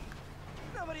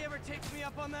 Nobody ever takes me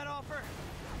up on that offer.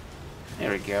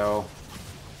 There we go.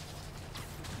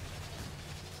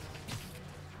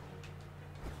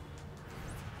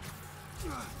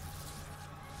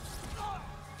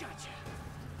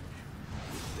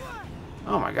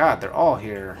 Oh my god, they're all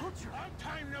here. Long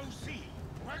time no see.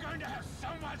 We're going to have so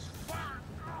much fun.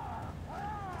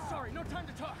 Sorry, no time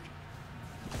to talk.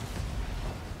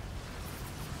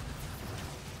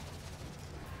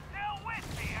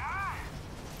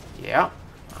 Yeah,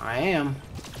 I am.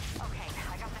 Okay,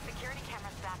 I got the security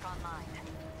cameras back online.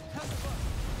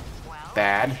 Well,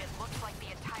 Bad. It looks like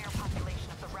the entire population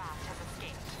of the raft has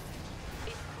escaped.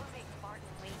 Including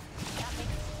Martin Lee. That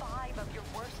makes 5 of your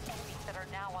worst enemies that are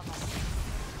now on the street.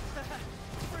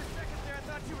 For a second there, I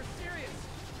thought you were serious.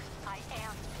 I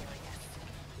am serious.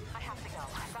 I have to go.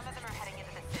 Some of them are heading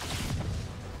into the city.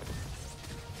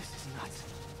 This is nuts.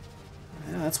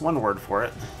 Yeah, that's one word for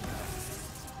it.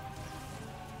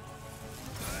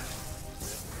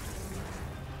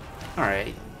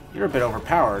 Alright, you're a bit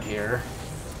overpowered here.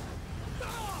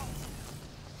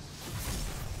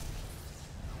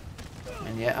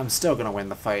 And yet, I'm still gonna win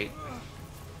the fight.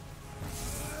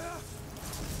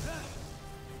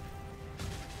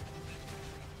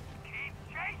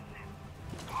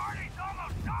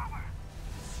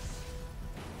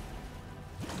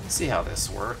 See how this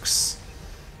works.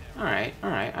 Alright,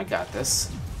 I got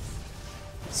this.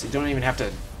 So you don't even have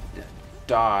to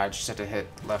dodge, just have to hit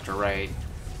left or right.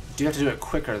 You do have to do it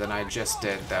quicker than I just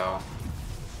did, though.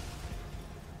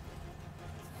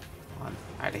 Come on,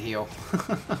 I had to heal.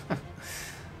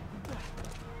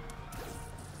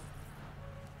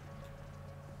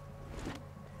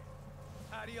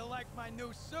 How do you like my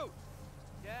new suit?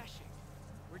 Dashing.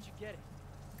 Where'd you get it?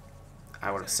 I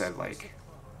would have said, like,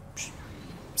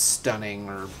 stunning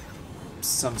or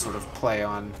some sort of play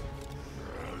on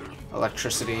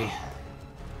electricity.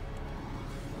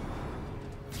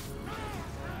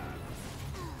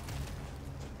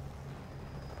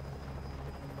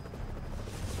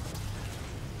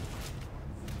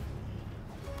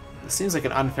 This seems like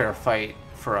an unfair fight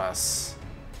for us.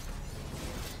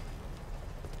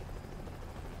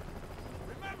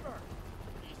 Remember,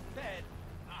 he said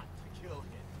not to kill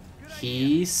him.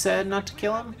 He said not to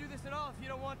kill him? Do this at all if you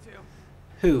don't want to.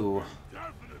 Who?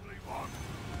 Definitely want.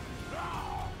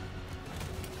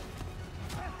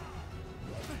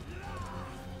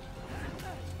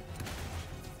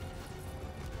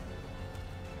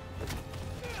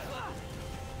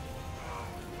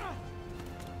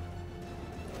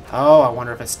 Oh, I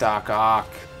wonder if it's Doc Ock.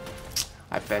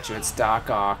 I bet you it's Doc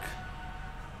Ock.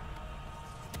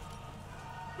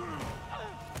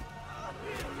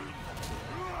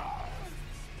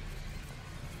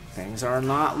 Things are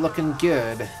not looking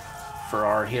good for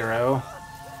our hero.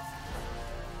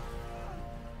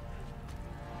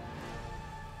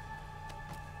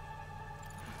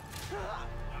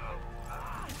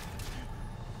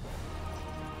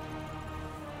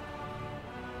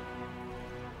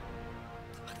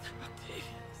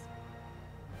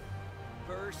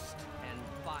 First and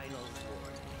final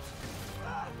warning.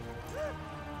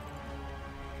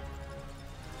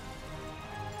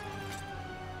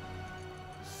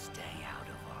 Stay out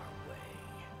of our way.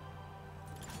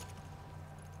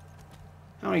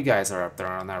 How many guys are up there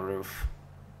on that roof,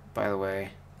 by the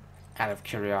way? Out of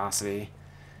curiosity.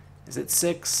 Is it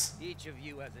 6? Each of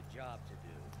you has a job to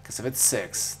do. Because if it's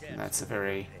 6, then that's a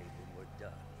very When we're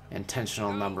done.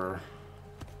 intentional number.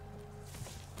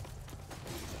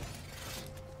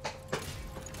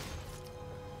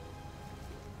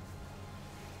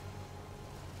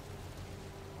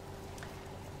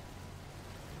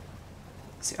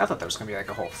 See, I thought there was going to be like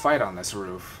a whole fight on this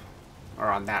roof. Or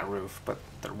on that roof, but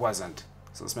there wasn't.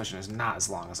 So this mission is not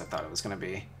as long as I thought it was going to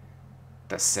be.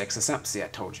 The 6 attempt? See, I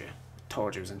told you.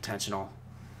 Told you it was intentional.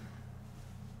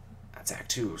 That's Act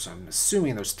 2, so I'm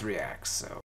assuming there's 3 acts,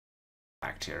 so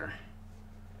act here.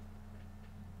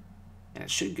 And it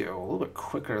should go a little bit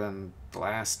quicker than the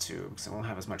last 2, because I won't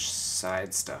have as much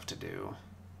side stuff to do.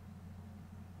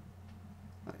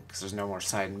 Because there's no more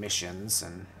side missions,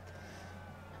 and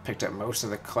picked up most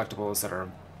of the collectibles that are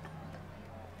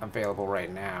available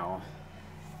right now.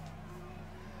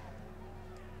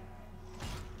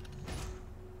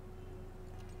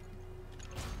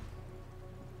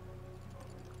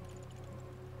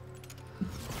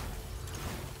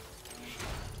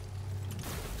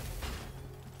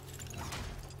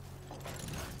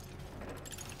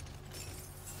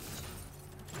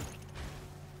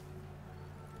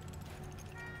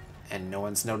 And no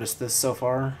one's noticed this so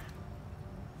far?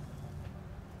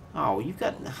 Oh, you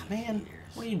got... Man,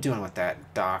 what are you doing with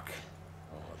that, Doc?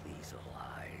 All these are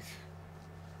lies.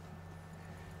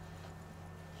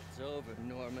 It's over,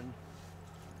 Norman.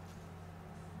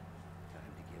 Time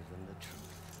to give them the truth.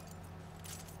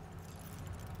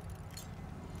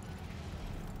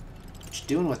 What you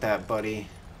doing with that, buddy?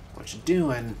 What you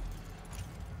doing?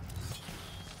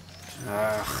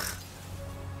 Ugh.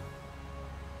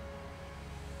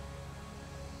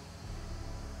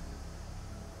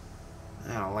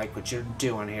 I don't like what you're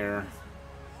doing here,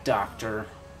 Doctor.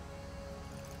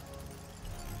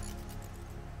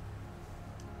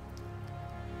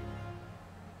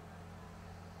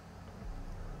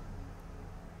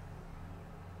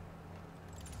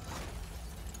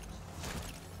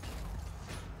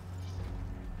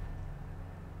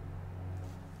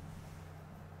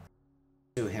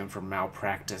 Sue him for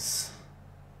malpractice.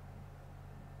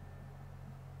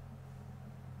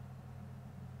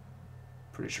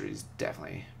 Pretty sure he's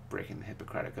definitely breaking the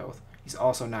Hippocratic Oath. He's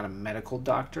also not a medical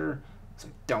doctor, so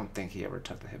I don't think he ever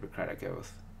took the Hippocratic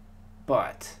Oath.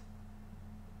 But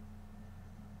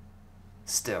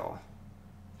still,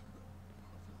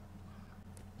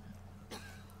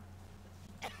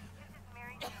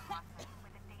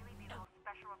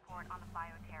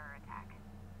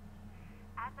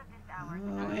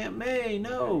 Oh, Aunt May,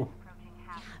 no!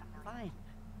 Yeah, fine.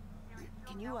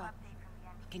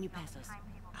 Can you pass us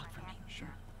out for me? Sure.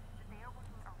 They are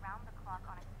working around the clock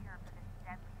on a cure for this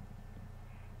deadly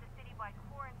disease. The citywide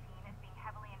quarantine is being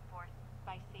heavily enforced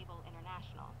by Sable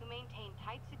International, who maintain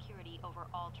tight security over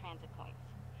all transit points.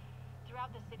 Throughout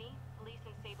the city, police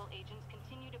and Sable agents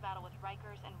continue to battle with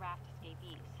Rikers and Raft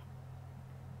escapees.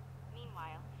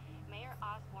 Meanwhile, Mayor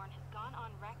Osborn has gone on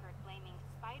record blaming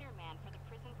Spider-Man for the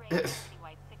prison break and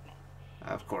citywide sickness.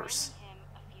 Of course. Him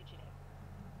a fugitive.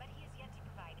 But he has yet to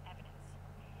provide evidence.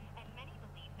 And many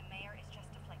believe the mayor is just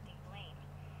deflecting blame,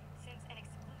 since an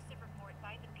exclusive report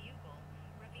by the Bugle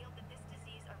revealed that this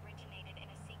disease originated in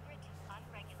a secret,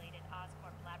 unregulated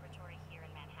Oscorp laboratory here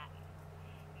in Manhattan.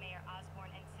 Mayor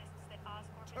Osborn insists that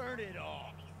Oscorp Turn it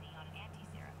off. NDC on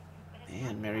anti-serum.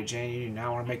 Man, Mary Jane, you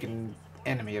now are making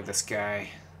enemy of this guy.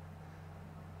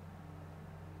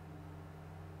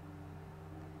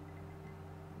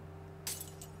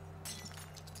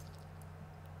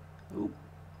 Oop.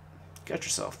 Got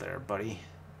yourself there, buddy.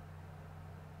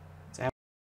 Have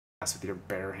ass with your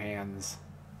bare hands.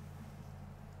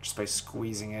 Just by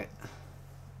squeezing it.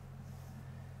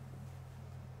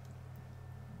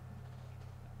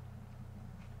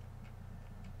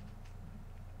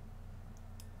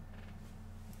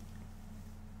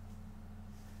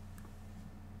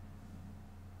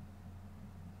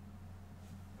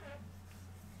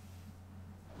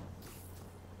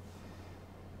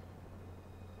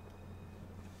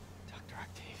 Dr.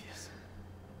 Octavius,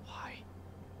 why?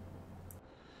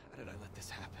 How did I let this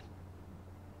happen?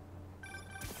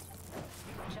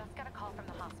 Just got a call from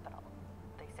the hospital.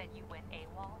 They said you went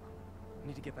AWOL. I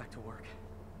need to get back to work.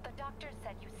 The doctor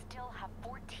said you still have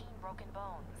 14 broken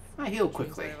bones. I heal Which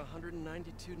means quickly. I have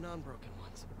 192 non-broken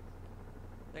ones.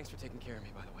 Thanks for taking care of me,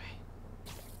 by the way.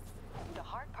 The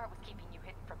hard part was keeping you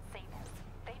hidden from Sables.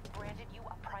 They've branded you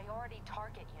a priority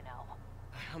target, you know.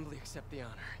 I humbly accept the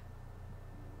honor.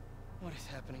 What is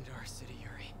happening to our city,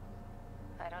 Yuri?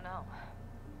 I don't know.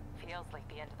 Feels like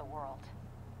the end of the world.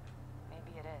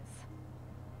 Maybe it is.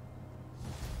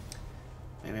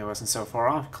 Maybe I wasn't so far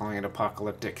off calling it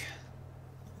apocalyptic.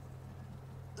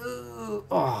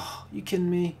 Oh, you kidding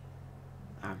me?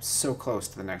 I'm so close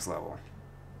to the next level.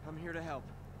 I'm here to help.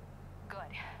 Good.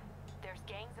 There's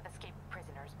gangs of escaped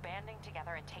prisoners banding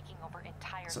together and taking over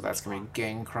entire So that's gonna be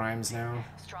gang crimes now.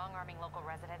 strong-arming local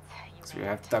residents. So we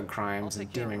have thug crimes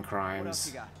and demon What else crimes.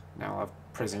 you got? Now we'll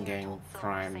have prison Mayor gang told Silver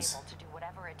crimes. Sable to do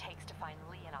whatever it takes to find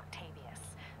Lee and Octavius.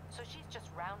 So she's just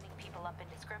rounding people up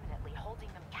indiscriminately, holding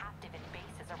them captive in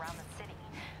bases around the city.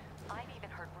 I've even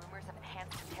heard rumors of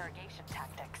enhanced interrogation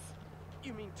tactics.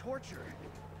 You mean torture?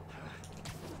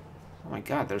 Oh my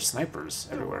god, there's snipers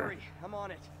Don't everywhere. worry, I'm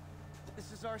on it.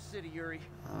 This is our city, Yuri.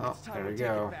 Oh, It's time there to we take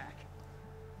go. it back.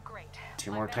 Great.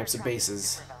 Two My more men types are of trying to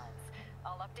bases. look for villains.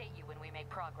 I'll update you when we make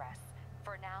progress.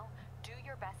 For now, do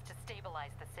your best to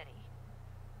stabilize the city.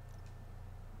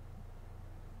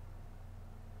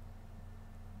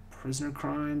 Prisoner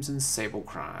crimes and Sable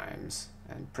crimes.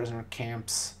 And prisoner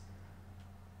camps.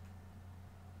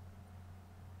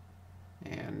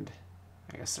 And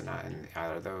I guess they're not in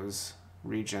either of those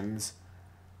regions.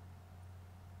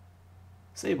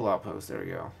 Sable outpost, there we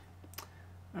go.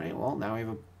 Alright, well, now we have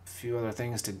a few other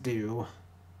things to do.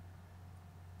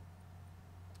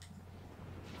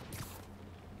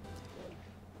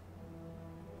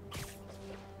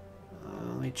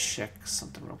 Let me check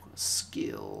something real quick.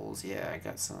 Skills. Yeah, I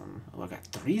got some. Oh, I got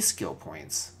 3 skill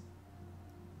points.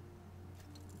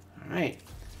 Alright.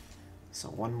 So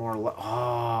one more.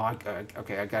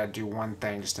 Okay, I gotta do one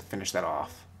thing just to finish that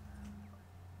off.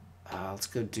 Let's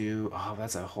go do. Oh,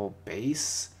 that's a whole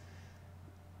base.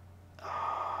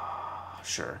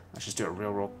 Sure. Let's just do it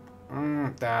real.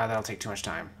 That'll take too much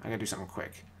time. I gotta do something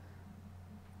quick.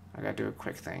 I gotta do a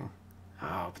quick thing.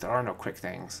 Oh, but there are no quick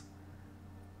things.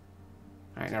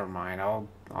 Alright, never mind. I'll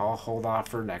hold off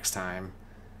for next time.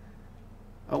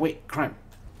 Oh wait, crime.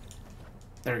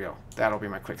 There we go. That'll be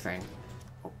my quick thing.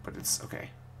 Oh, but it's okay.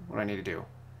 What do I need to do?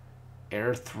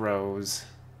 Air throws,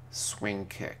 swing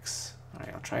kicks.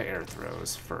 Alright, I'll try air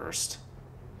throws first.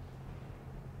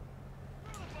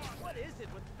 What is it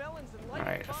with felons and lighting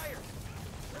Alright. fire?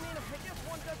 I mean, I guess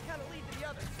one does kind of lead to the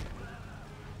other.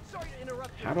 Sorry to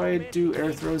interrupt you. How do I do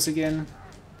air throws again?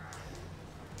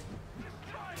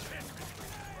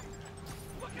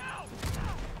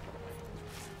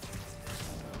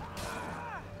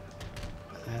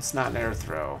 That's not an air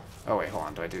throw. Oh wait, hold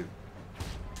on. Do I do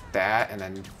that and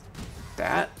then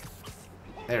that?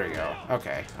 There we go.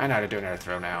 Okay, I know how to do an air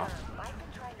throw now. I've been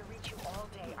trying to reach you all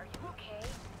day. Are you okay?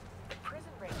 The prison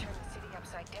break turned the city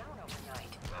upside down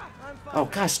overnight. I'm fine. Oh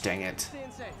gosh dang it.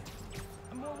 Staying safe.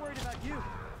 more worried about you.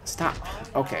 Stop.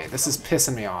 Okay, this is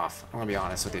pissing me off. I'm gonna be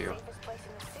honest with you.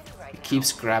 It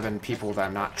keeps grabbing people that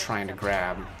I'm not trying to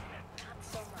grab. Not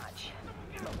so much.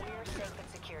 But we're safe and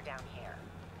secure down here.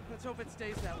 Let's hope it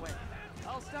stays that way.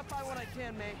 I'll stop by when I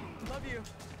can, May. Love you.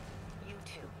 You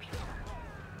too, Peter.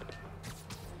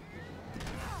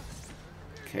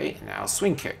 Okay, now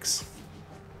swing kicks.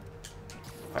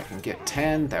 If I can get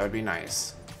 10, that would be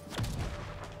nice.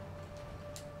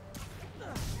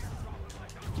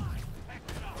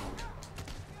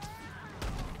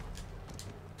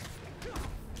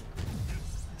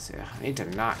 See, I need to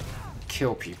not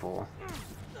kill people.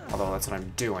 Although that's what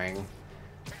I'm doing.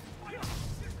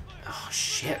 Oh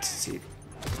shit, see.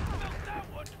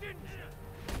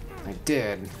 I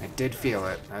did feel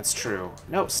it. That's true.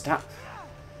 No, stop.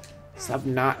 Stop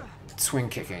not swing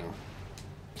kicking.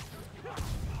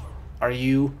 Are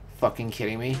you fucking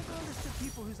kidding me? I've understood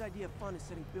people whose idea of fun is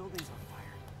setting buildings on fire.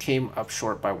 Came up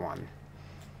short by 1.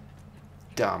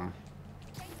 Dumb.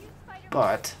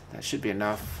 But that should be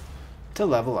enough to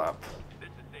level up. This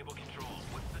is Sable Control.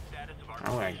 What's the status of our I'm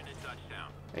gonna operation in Dutchtown?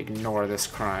 ignore this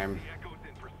crime. The Echo's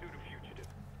in pursuit of fugitives.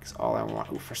 Because all I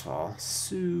want... Ooh, first of all,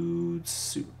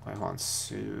 suits. I want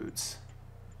suits.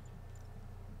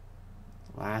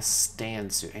 Last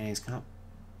stand suit. And he's got...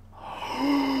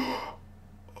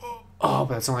 Oh, but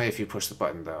that's only if you push the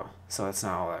button, though. So that's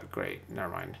not all that great. Never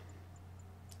mind.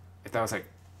 If that was, like,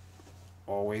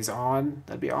 always on,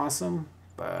 that'd be awesome.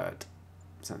 But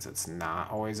since it's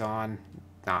not always on,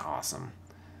 not awesome.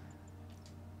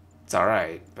 It's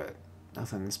alright, but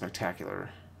nothing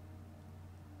spectacular.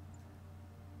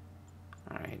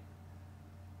 Alright.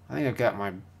 I think I've got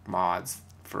my mods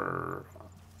for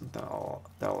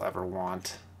that'll ever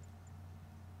want.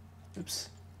 Oops.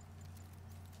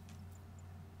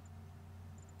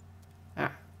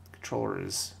 Ah, controller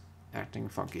is acting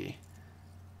funky.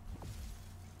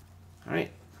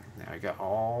 Alright, now we got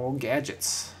all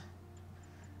gadgets.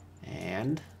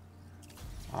 And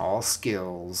all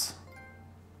skills.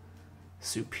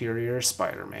 Superior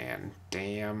Spider-Man.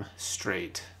 Damn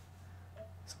straight.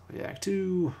 So Act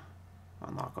 2.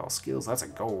 Unlock all skills. That's a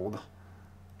gold.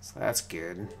 So that's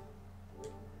good.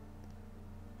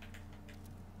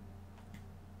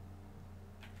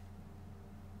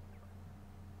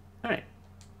 Alright.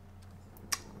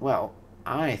 Well,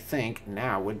 I think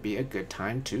now would be a good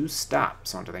time to stop.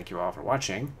 So I want to thank you all for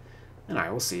watching, and I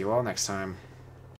will see you all next time.